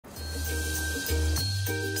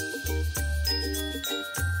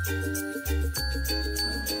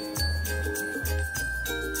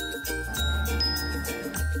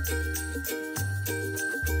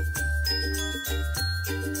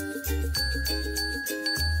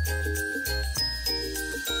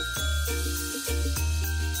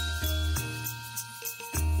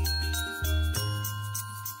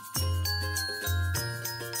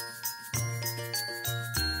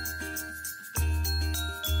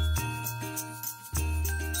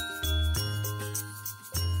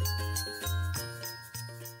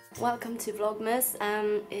welcome to Vlogmas.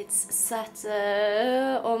 It's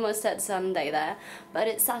almost at Sunday there, but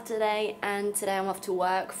it's Saturday and today I'm off to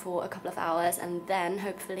work for a couple of hours and then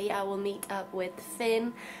hopefully I will meet up with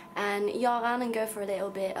Finn and Göran and go for a little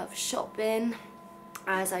bit of shopping.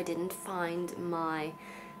 As I didn't find my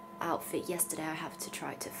outfit yesterday, I have to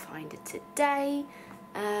try to find it today.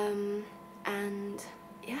 And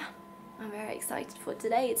yeah, I'm very excited for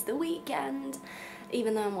today. It's the weekend.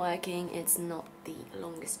 Even though I'm working, it's not the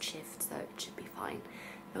longest shift, so it should be fine.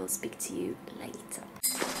 I will speak to you later.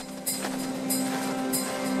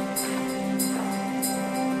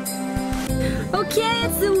 Okay,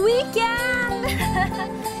 it's the weekend!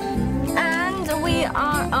 And we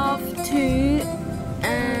are off to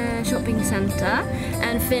a shopping centre.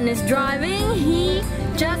 And Finn is driving. He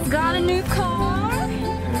just got a new car.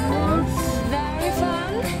 Very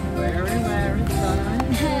fun. Very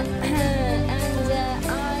fun.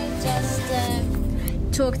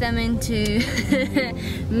 Talk them into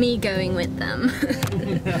me going with them.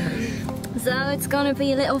 So it's gonna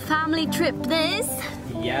be a little family trip this.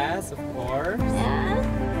 Yes, of course. Yeah.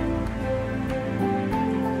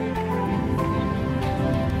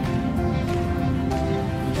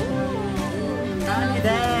 Happy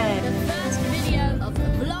day! The first video of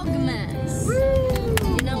Vlogmas.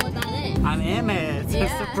 Woo! You know what that is? I'm in it. It's Yeah.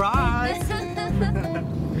 a surprise.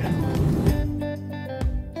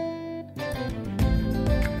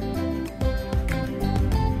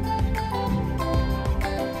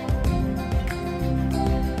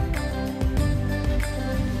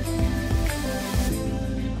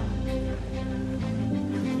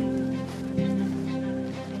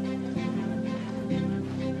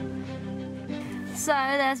 So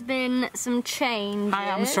there's been some changes.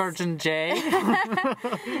 Hi, I'm Surgeon J.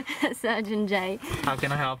 Surgeon J. How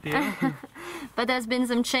can I help you? But there's been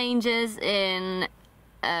some changes in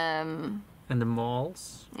In the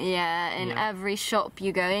malls? yeah, in Yeah. every shop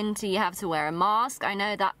you go into you have to wear a mask. I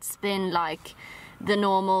know that's been like the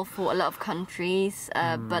normal for a lot of countries,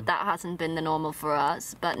 but that hasn't been the normal for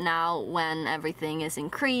us. But now when everything is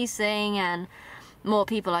increasing and more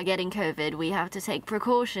people are getting COVID, we have to take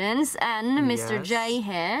precautions. And Mr. Yes. J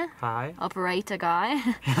here, Hi. operator guy,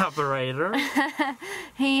 Operator.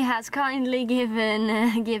 he has kindly given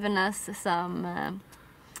us some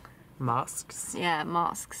Masks. yeah,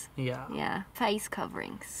 masks. Yeah. Yeah, face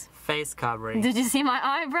coverings. Face covering. Did you see my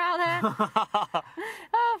eyebrow there?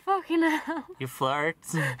 Oh, fucking hell. You flirt.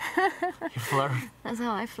 You flirt. That's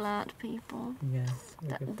how I flirt people. Yes.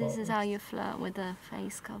 This is how you flirt with a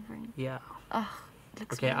face covering. Yeah. Oh,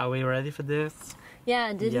 looks Okay, weird. are we ready for this?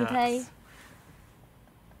 Yeah, didn't they? Yes.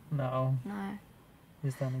 No. No.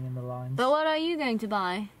 You're standing in the lines. But what are you going to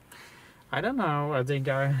buy? I don't know. I think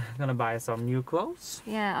I'm gonna buy some new clothes.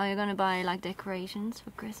 Yeah, are you going to buy like decorations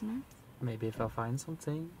for Christmas? Maybe if I find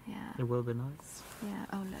something, Yeah. it will be nice. Yeah,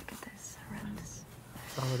 oh look at this, horrendous.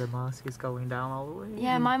 Oh, the mask is going down all the way.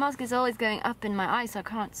 Yeah, my mask is always going up in my eyes so I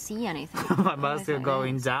can't see anything. My mask is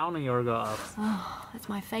going down and you're going up. Oh, it's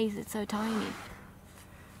my face, it's so tiny.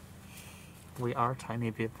 We are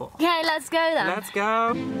tiny people. Okay, let's go then. Let's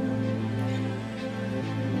go!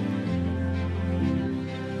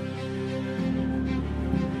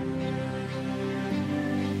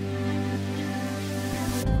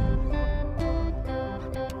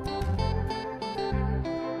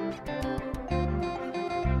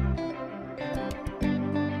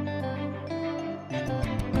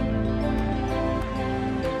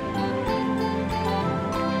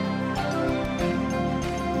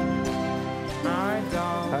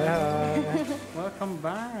 Hi. Welcome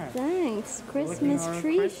back. Thanks. Christmas Looking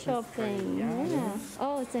tree on Christmas shopping. tree, yeah. Yeah.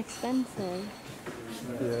 Oh, it's expensive.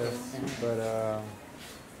 Yes, but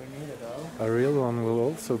a real one will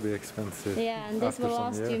also be expensive. Yeah, and this after will some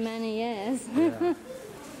last you years. many years. Yeah.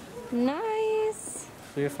 Nice.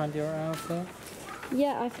 Do you find your outfit?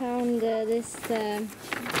 Yeah, I found this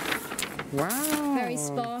Wow! very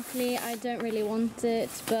sparkly. I don't really want it,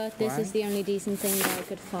 but this is the only decent thing that I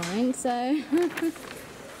could find. So,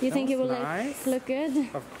 you think it will nice. look good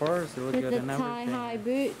Of course, you look with good the in everything. thigh-high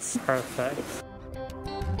boots? Perfect.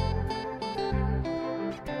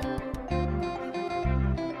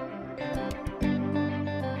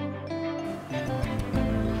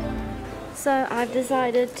 So I've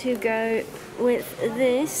decided to go with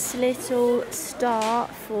this little star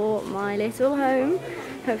for my little home.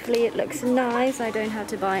 Hopefully it looks nice. I don't have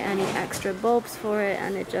to buy any extra bulbs for it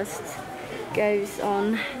and it just goes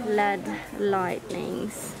on LED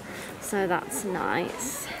lightnings. So that's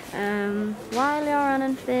nice. While Göran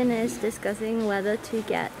and Finn is discussing whether to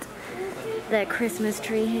get their Christmas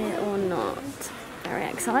tree here or not. Very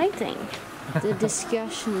exciting. The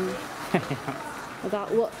discussion.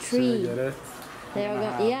 About what Should I tree? get it? They are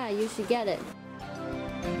Yeah. yeah, you should get it.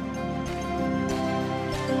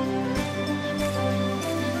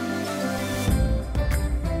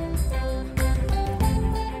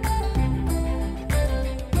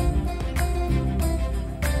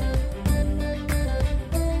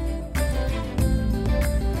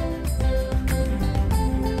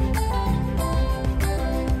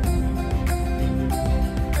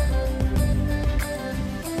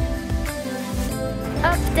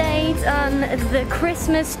 Update on the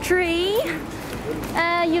Christmas tree.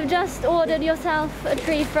 You've just ordered yourself a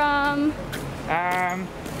tree from...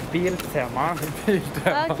 Biltema.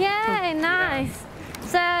 Okay, nice.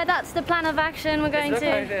 So that's the plan of action. We're going It looks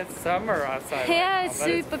like to... it's summer outside. Yeah, right it's now,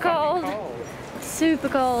 but super fucking cold. Super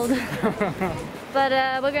cold. But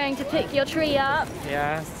we're going to pick your tree up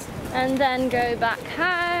Yes. and then go back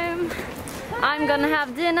home. I'm gonna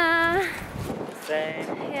have dinner. Same.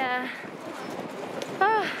 Yeah.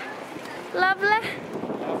 Oh, lovely.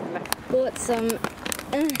 Bought some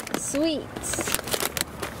sweets.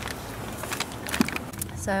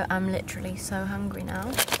 So I'm literally so hungry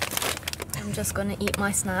now. I'm just gonna eat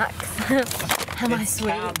my snacks. And my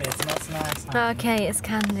sweets. Candy, it's not snacks. Okay, it's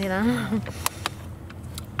candy then.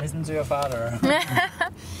 Listen to your father.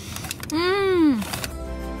 Mmm.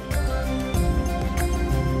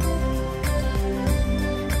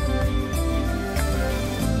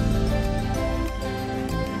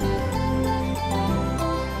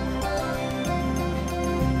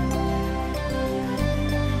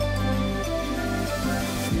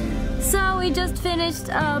 So we just finished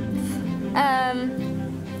up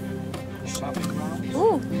Shopping round.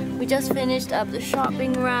 ooh, we just finished up the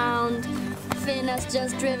shopping round. Finn has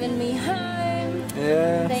just driven me home.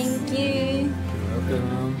 Yes. Thank you.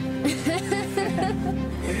 Welcome.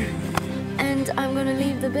 And I'm gonna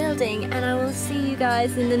leave the building and I will see you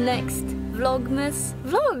guys in the next Vlogmas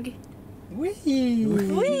vlog. Whee!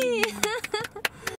 Whee!